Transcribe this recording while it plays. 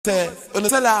Say, on the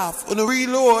sell off, on the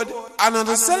reload, and on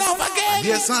the sell off again.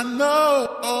 Yes, I know.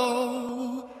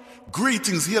 Oh.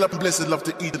 Greetings, hail up and blessed love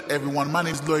to each and everyone. My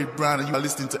name is Bredda Brian, and you are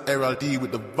listening to Errolldee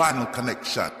with the Vinyl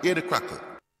Connection. Hear the crackle.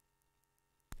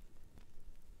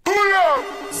 Get out!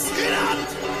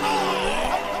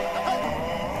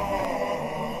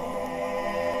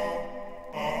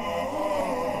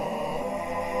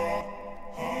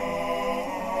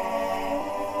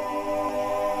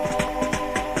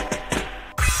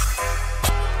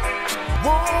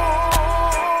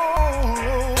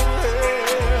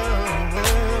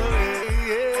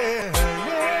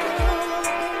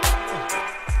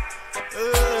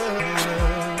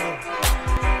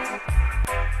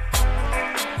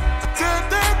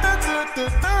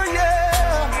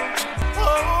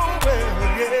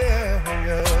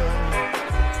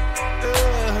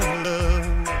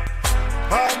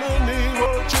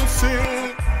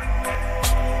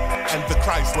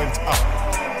 Went up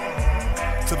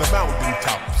to the mountain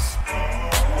tops.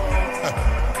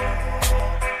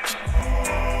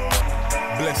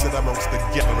 Blessed amongst the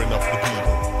gathering of the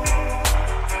people.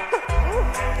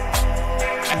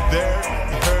 And there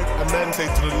he heard a man say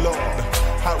to the Lord,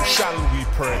 how shall we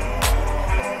pray?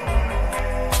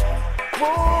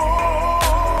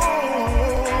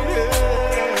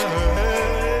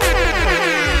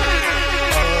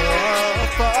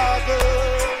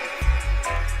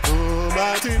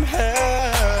 In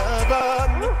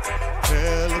heaven,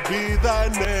 hallowed be thy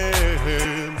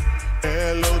name,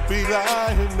 hallowed be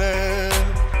thy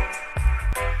name.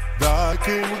 Thy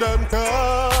kingdom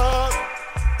come,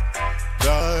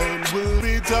 thine will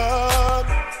be done,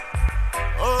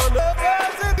 on earth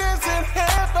as it is in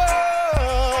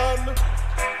heaven.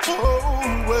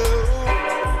 Oh,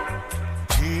 well,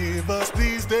 give us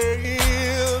these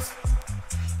days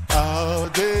our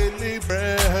daily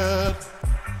bread.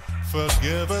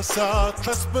 Forgive us our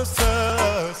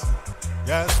trespasses,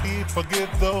 as we forgive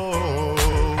those.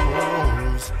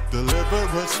 Deliver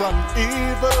us from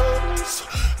evils.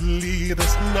 Lead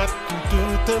us not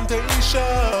into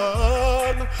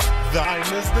temptation.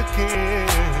 Thine is the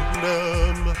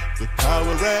kingdom, the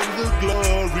power and the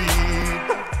glory,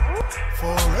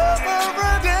 forever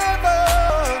and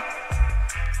ever,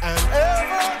 and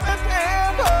ever and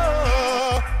ever.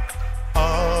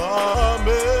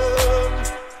 Amen.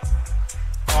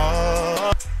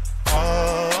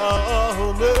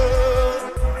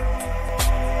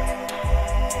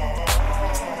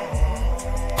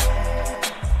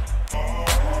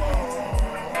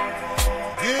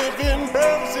 Giving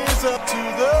praises up to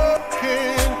the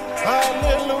King,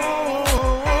 hallelujah.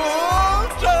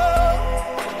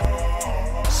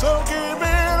 So give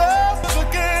it up to the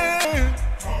King,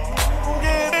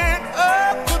 give it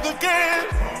up to the King.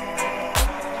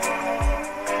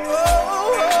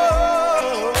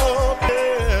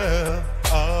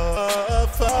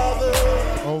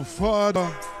 Father,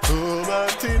 who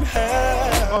art in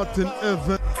heaven, art in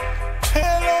heaven,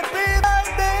 hallowed be thy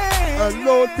name,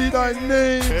 hallowed be thy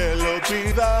name, hallowed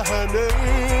be thy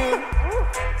name.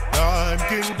 Thine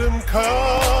kingdom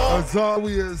come, as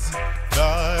always,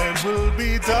 thine will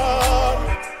be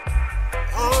done,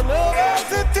 on earth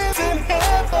as it is in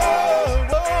heaven.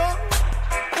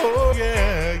 Oh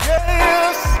yeah,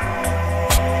 yes.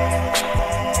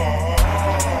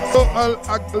 So I'll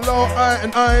allow I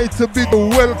and I to be the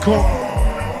welcome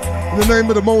in the name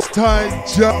of the Most High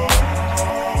Jah,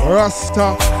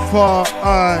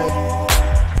 Rastafari.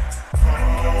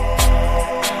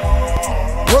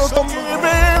 Welcome. So give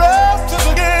it up to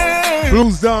the King.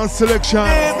 Blues Dance Selection.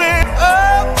 Give it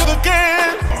up to the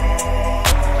King.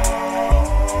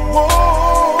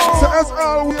 Whoa. So as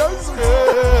always,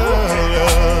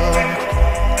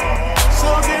 so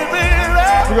give it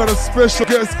up. we got a special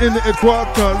guest in the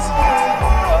headquarters.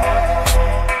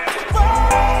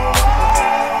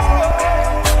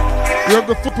 We have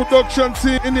the full production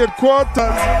team in the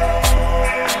headquarters.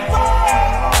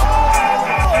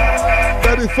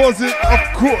 Daddy Fuzzy,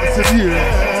 of course, is here.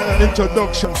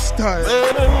 Introduction style. To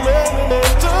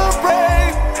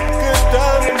pray, get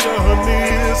down on your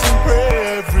knees and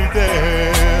pray every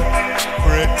day.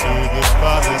 Pray to the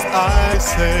fathers, I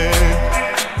say.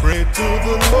 Pray to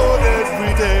the Lord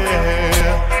every day.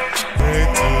 Pray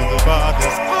to the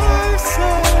fathers, I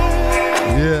say.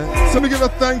 Yeah. So we give a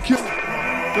thank you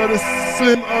to the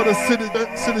Slim or the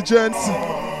City Gents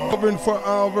covering for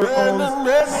our own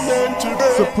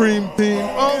Supreme team.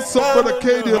 Also for the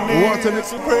Cadian water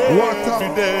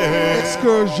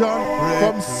excursion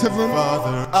from 7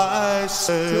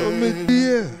 till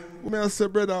mid-year. May I say,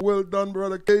 brother, well done,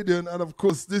 brother Cadian. And of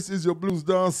course, this is your Blues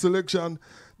Dance Selection.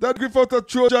 That Griff out of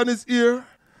Trojan is here.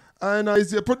 And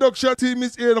the production team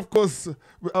is here, and of course,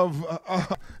 we have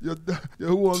you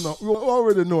who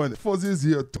already know it. Fuzzy is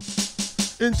here too.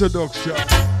 Introduction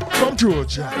from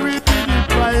Georgia.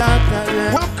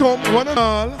 Welcome, one and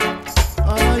all.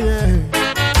 Oh yeah.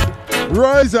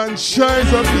 Rise and shine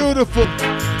so beautiful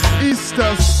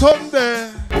Easter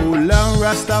Sunday. Oh long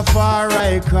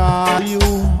Rastafari call you.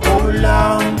 Oh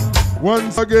long.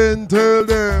 Once again tell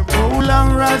them. Oh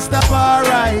long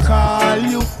Rastafari call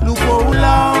you. Look how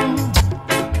long.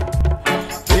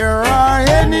 There are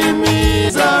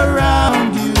enemies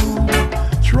around you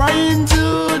trying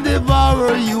to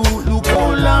devour you. Look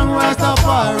how long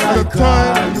Rastafari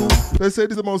call you. They say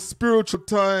this is the most spiritual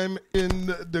time in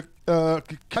the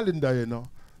calendar, you know.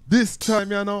 This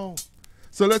time, you know.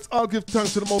 So let's all give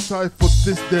thanks to the Most High for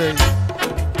this day.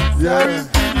 Yeah. Give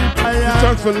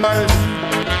thanks for life.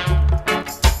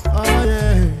 Oh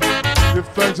yeah. Give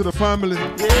thanks to the family.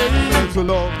 Thanks for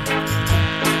love.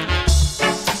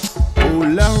 Oh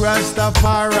long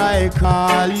Rastafari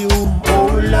call you.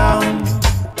 Oh long.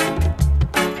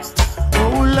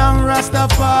 Oh long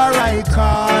Rastafari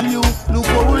call you. Look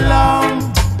how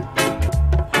long.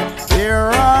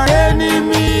 There are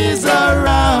enemies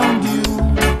around you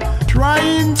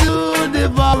trying to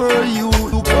devour you.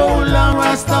 Look how long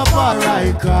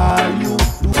Rastafari call you.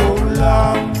 Look how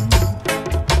long.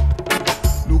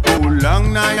 Look how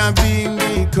long now you're being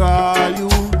me call you.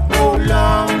 How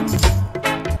long.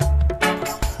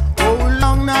 How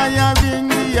long now you're being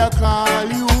me call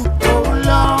you. How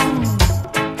long.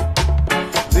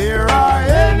 There are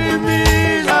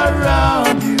enemies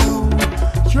around you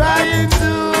trying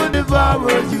to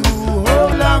devour you. How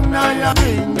long now you're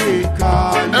being me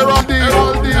call you. Errolldee.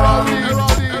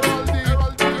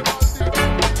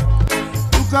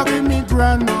 Look up at me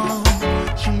grandma,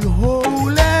 she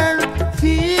holding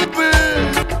people.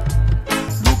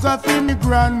 Look up at me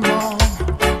grandma,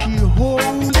 she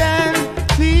holding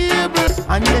people.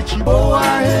 And yet she bow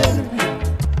her head.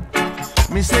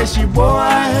 Me say she bow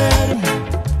her head.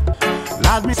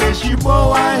 Last me say she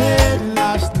bow her head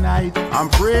last night. I'm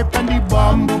praying on the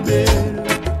bamboo bed.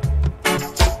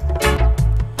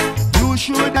 You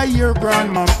should have your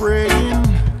grandma praying.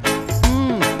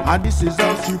 And this is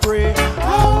how she pray.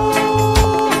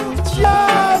 Oh,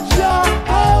 Jah, Jah,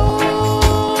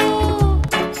 oh,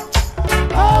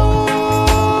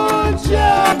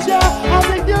 Jah, Jah, I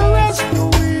think you rescue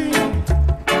me.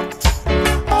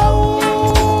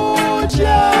 Oh,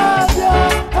 Jah, Jah,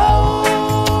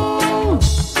 oh,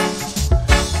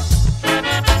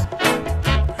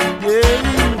 yeah,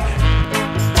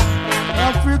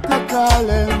 Africa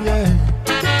calling, yeah.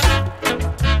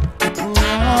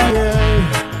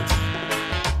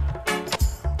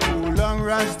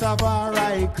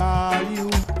 Rastafari call you.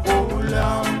 Oh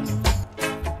long.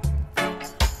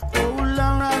 Oh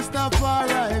long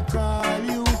Rastafari call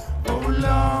you. Oh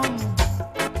long.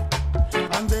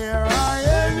 And there are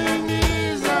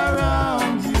enemies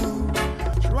around you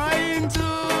trying to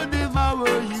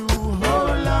devour you. Oh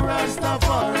long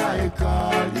Rastafari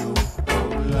call you. Oh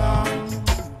long.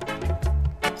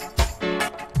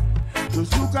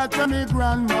 Just look at me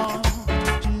grandma.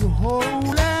 She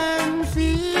holding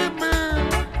feeble.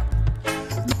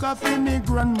 Look at me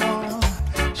grandma,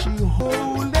 she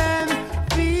holding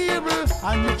feeble,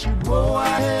 and yet she bow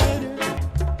her head.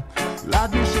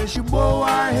 Lord, me say she bow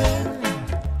her head.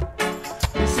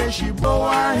 Me say she bow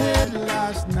her head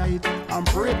last night and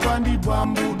pray on the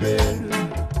bamboo bed.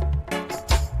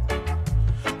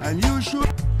 And you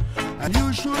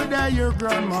should hear your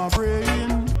grandma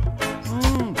praying.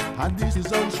 And this is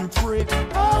how she pray.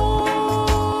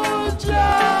 Oh,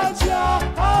 Jah, Jah,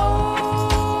 oh.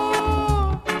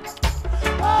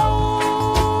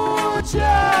 Oh,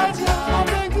 Jah, Jah, I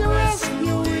beg you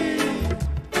rescue me.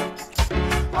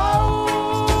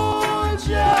 Oh,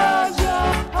 Jah,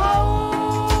 Jah,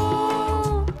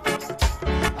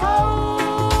 oh,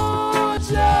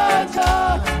 Jah,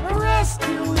 Jah,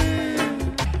 rescue me.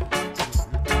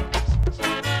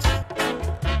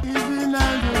 Even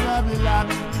under Babylon,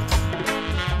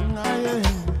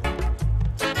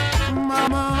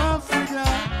 Mama Africa.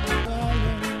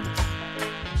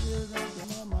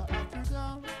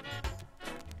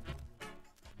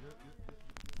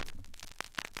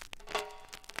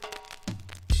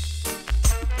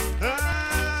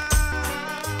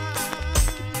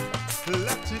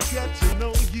 Get to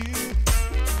know you,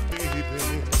 baby,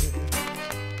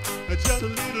 just a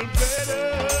little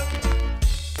better.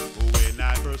 When I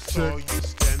first saw you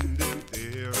standing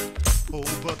there,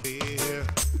 over there,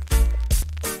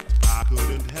 I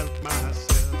couldn't help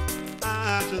myself, I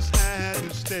just had to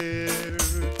stare.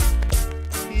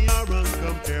 Your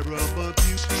uncomparable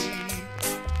beauty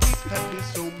had me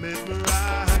so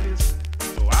mesmerized.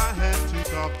 So I had to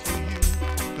talk to you,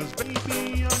 'cause baby,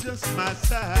 you're just my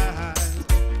size.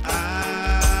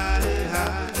 I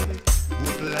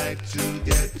would like to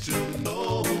get to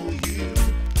know you.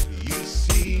 You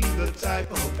see the type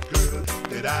of girl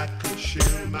that I could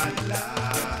share my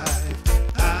life.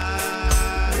 I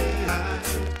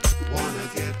wanna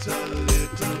get a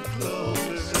little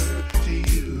closer to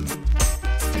you,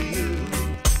 to you,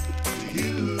 to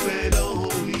you and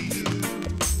only you.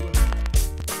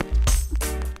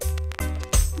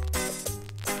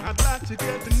 I'd like to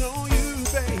get to know you,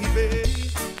 baby.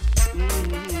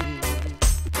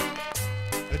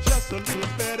 Just a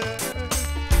little better.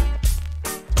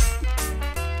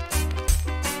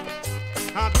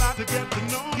 I'd like to get to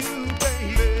know you,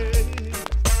 baby.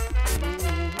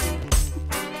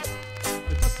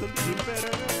 Just a little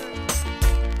better.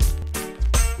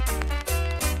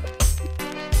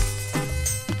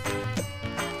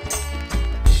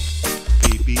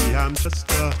 Baby, I'm just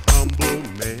a humble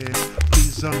man.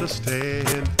 Please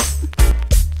understand.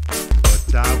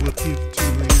 But I will give to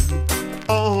you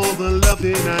all the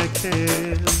loving I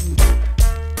can.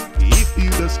 If you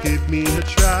just give me a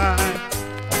try,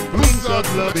 wings of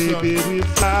love, baby, we'll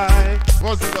fly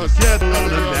together on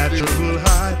a natural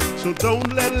high. So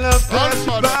don't let love pass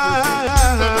you by.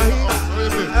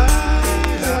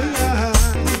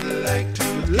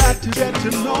 I'd like to get to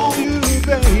know you,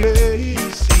 baby.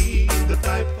 You see the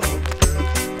type of girl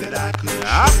that I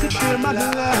could share my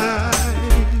life.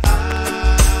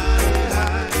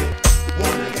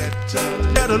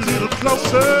 Get a little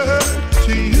closer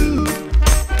to you,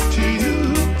 to you,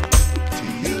 to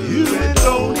you, you and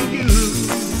only you.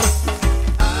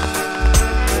 I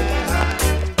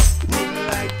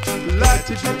would like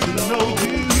to get to know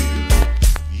you.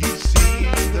 You see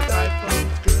the type of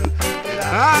girl that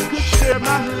I could share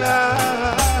my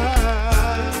life.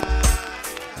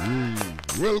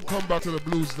 Welcome back to the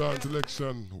Blues Dance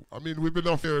Selection. I mean, we've been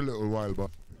off here a little while,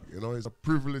 but you know, it's a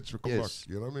privilege to come back.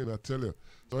 You know what I mean? I tell you.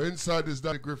 So inside is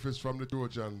Daddy Griff from the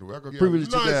Trojan. Privilege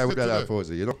today with Daddy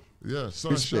Fuzzy, you know? Yeah,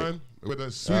 sunshine, weather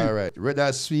sweet. All right,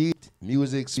 weather sweet,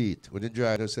 music sweet. When you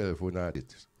dry yourself, we not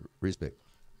it. Respect.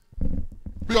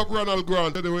 Big up Ronald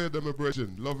Grant, anyway, them a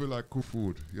brethren. Love you like cool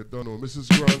food. You don't know. Mrs.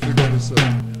 Grant, big on yourself.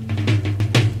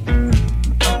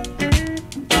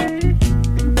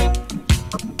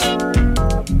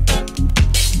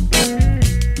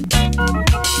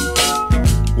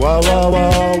 Wah, wah,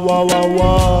 wah, wah, wah,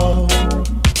 wah.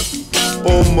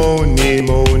 Oh, moaning,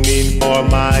 moaning for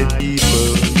my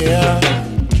people, yeah.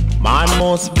 Man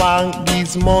must bank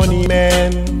these money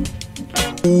men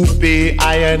who pay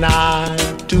I and I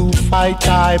to fight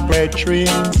I brethren.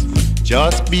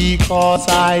 Just because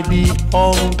I be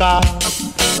hunger,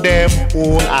 them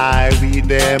whole I with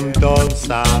them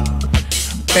dancer.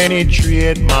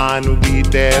 Penetrate man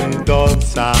with them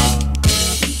dancer.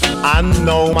 And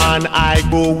no man I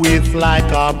go with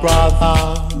like a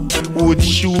brother would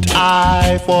shoot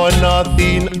I for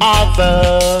nothing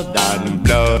other than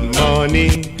blood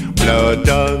money, blood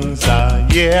dancer,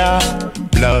 yeah.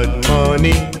 Blood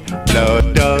money,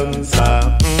 blood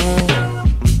dancer.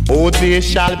 Oh, they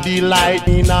shall be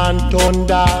lightning and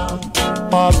thunder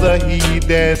for the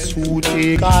heathens who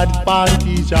take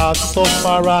advantage of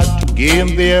sufferer to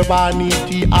gain their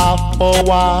vanity of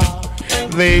power.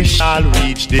 They shall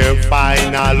reach their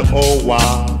final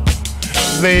hour.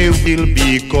 They will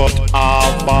be cut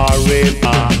off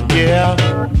forever, yeah.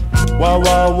 Wah,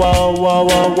 wah, wah, wah,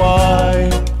 wah, wah.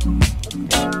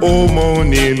 Oh,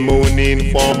 moaning,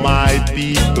 moaning for my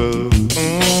people.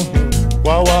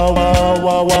 Wah, wah, wah,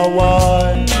 wah, wah,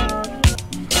 wah.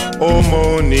 Oh,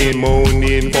 moaning,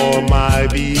 moaning for my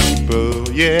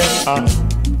people, yeah.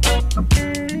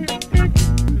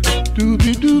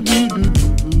 Doobie, doobie, doobie.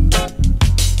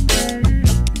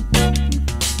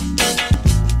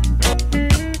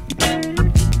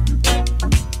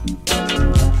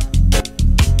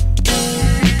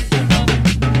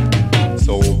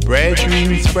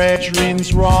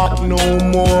 Brethrens rock no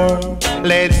more.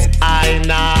 Let's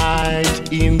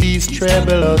unite in this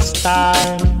troublous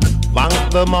time.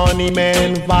 Vank the money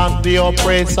men, vank the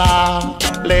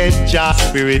oppressor. Let your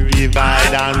spirit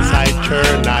divide us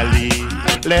eternally.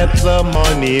 Let the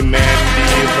money men be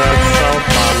the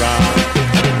sufferer.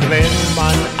 Then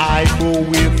man I go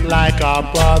with like a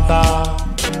brother.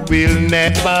 We'll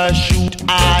never shoot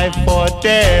eye for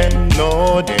them.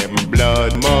 No, them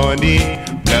blood money,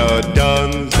 blood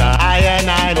dancer. I and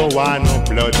I don't want no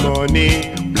blood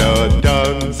money, blood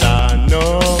dancer.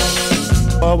 No.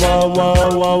 Wah, wah, wah,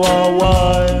 wah, wah,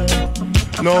 wah.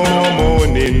 No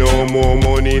more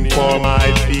money for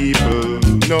my people.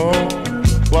 No.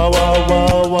 Wah,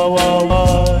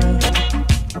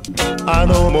 I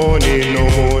no money, no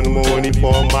more money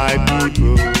for my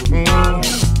people.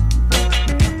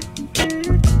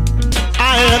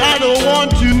 I don't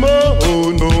want you more,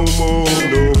 no more,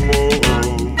 no more.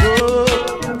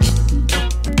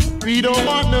 We don't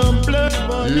want no blood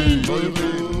money.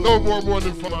 No more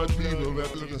money for my people. We're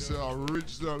going to say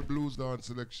original blues dance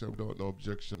selection without no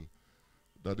objection.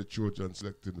 Daddy Trojan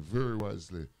selecting very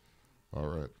wisely. All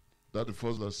right. Daddy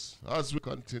Fuzzless, as we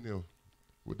continue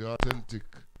with the authentic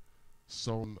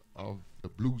sound of the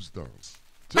blues dance.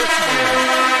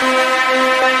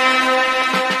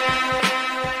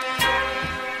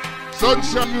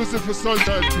 Sunshine music for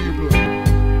sunshine people.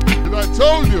 And I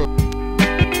told you.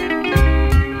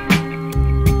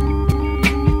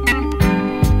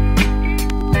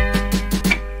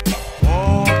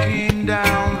 Walking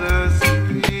down the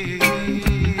street,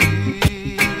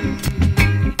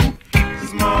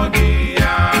 smoggy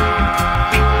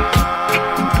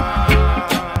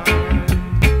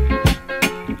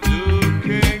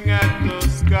looking at the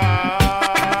sky.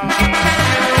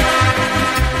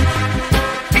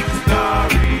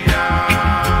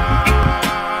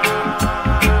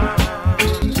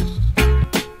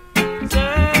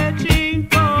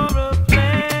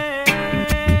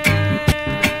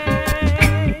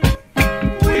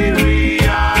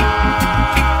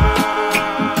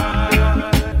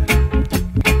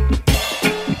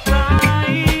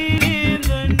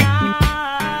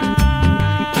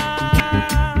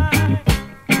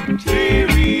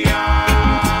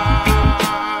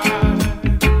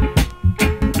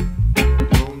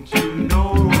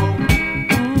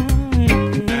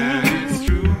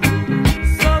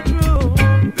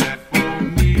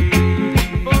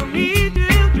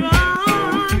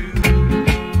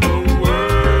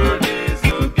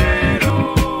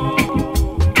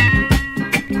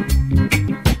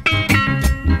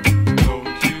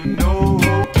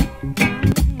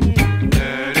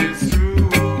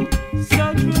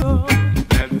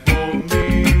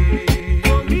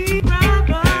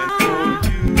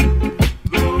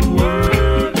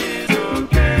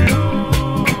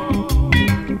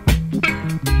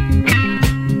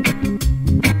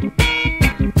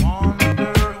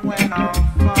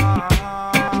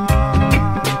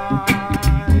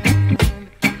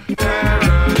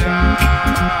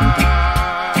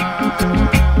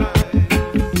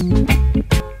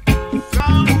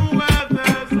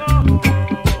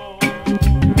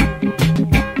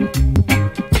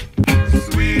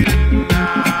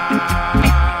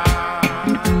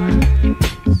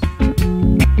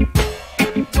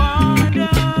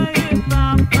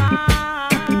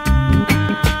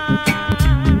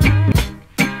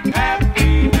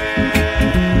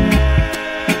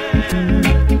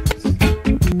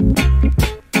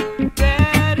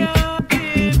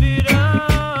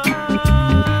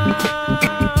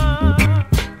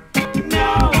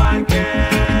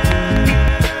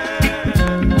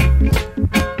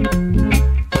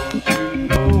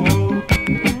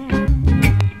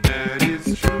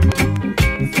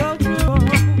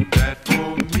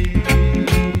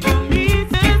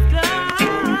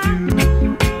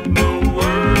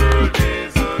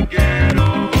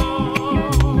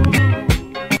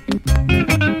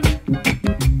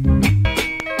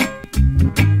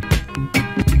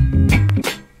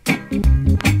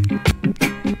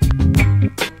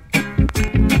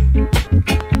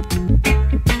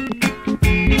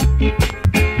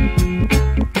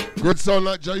 Good sound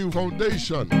like Jayu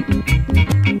Foundation.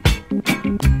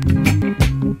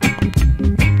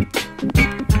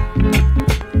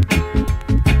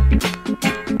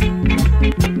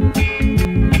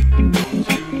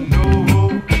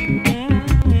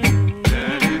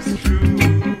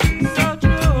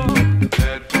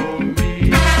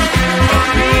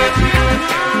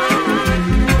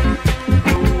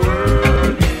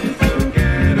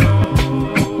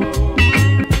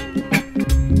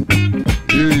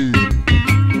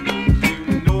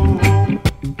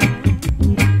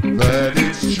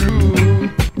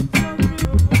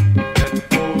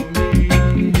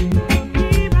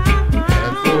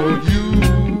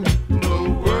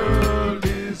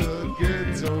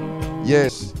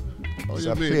 Yes, it's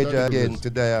a pleasure again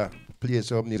today. Play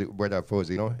some music with Bredda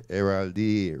Fuzzy, you know.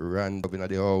 Errolldee, Random in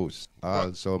the house.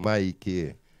 Also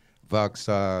Mikey,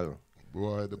 Vaxal.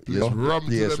 Boy, the place you know, rum.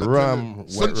 Place rum.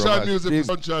 Sunshine music for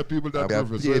sunshine people. That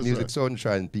play music,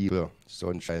 sunshine people.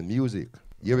 Sunshine music.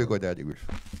 Here we go, Daddy Griff.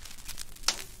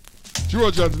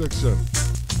 Trojan section.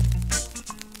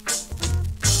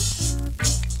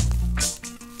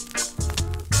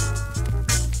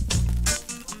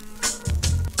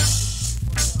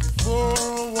 For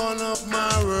one of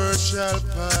my words shall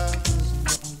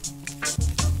pass,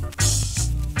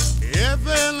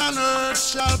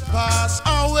 shall pass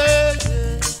away,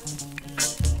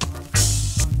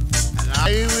 and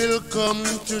I will come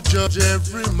to judge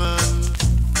every man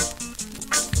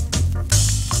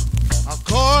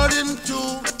according to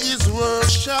his word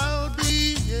shall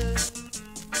be.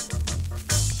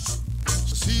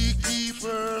 So seek ye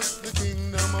first the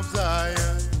kingdom of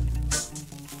Zion,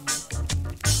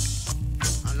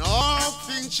 and all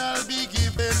things shall be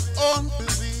given unto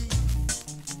thee.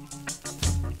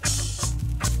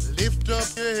 Lift up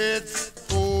your heads,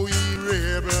 O ye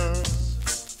rebels,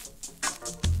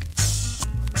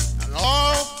 and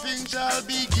all things shall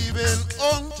be given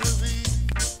unto thee.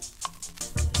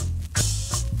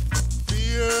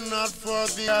 Fear not for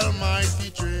the almighty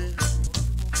trade,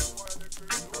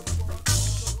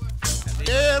 and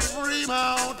every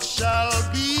mouth shall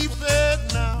be fed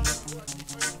now.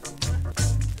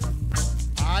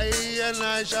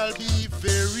 I shall be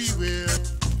very well.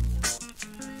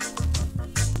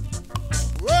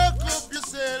 Work up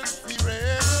yourself, be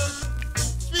rebels.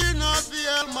 Fear not the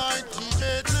almighty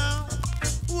trade now.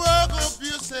 Work up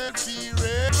yourself, be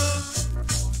rebels.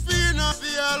 Fear not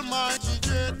the almighty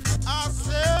trade. I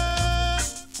said,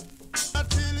 I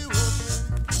tell you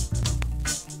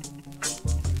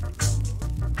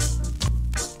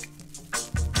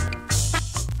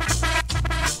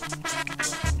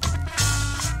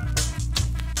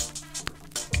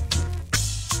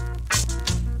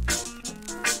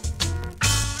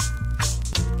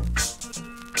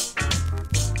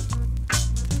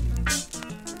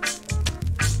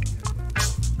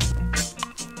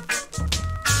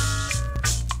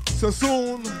So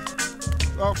soon,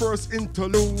 our first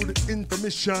interlude,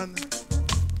 intermission.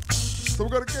 So we're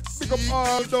gonna pick up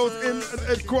all those in the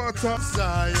headquarters.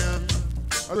 Zion,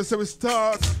 As I say, we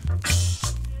start.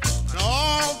 and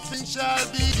all things shall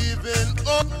be given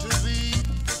unto thee.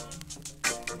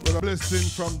 With a blessing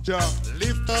from Jah.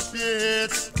 Lift up your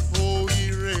heads, O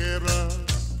ye rebels.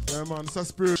 Yeah, man, it's a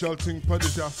spiritual thing,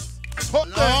 Paditas.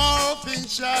 And all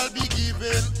things shall be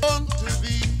given unto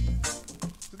thee.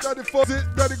 Daddy Fuzzy,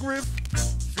 Daddy Griff.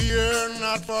 Fear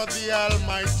not for the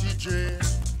almighty dread.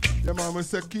 Yeah, man, we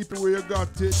say keep it where you got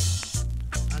it.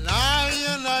 And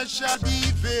I shall be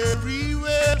very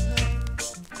well.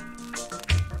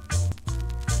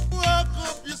 Walk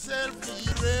up yourself,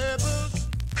 ye rebels.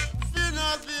 Fear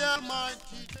not the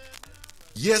almighty dread.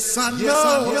 Yes, I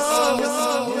know.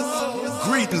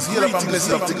 Greetings, here up and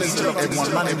blessed up to each and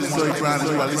everyone. My name is Lloyd Brown, and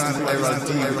you are listening to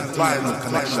Errolldee with Vinyl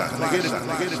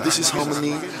Connection. This is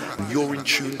Harmony, and you're in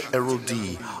tune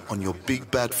Errolldee on your big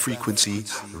bad frequency,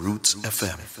 Roots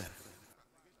FM.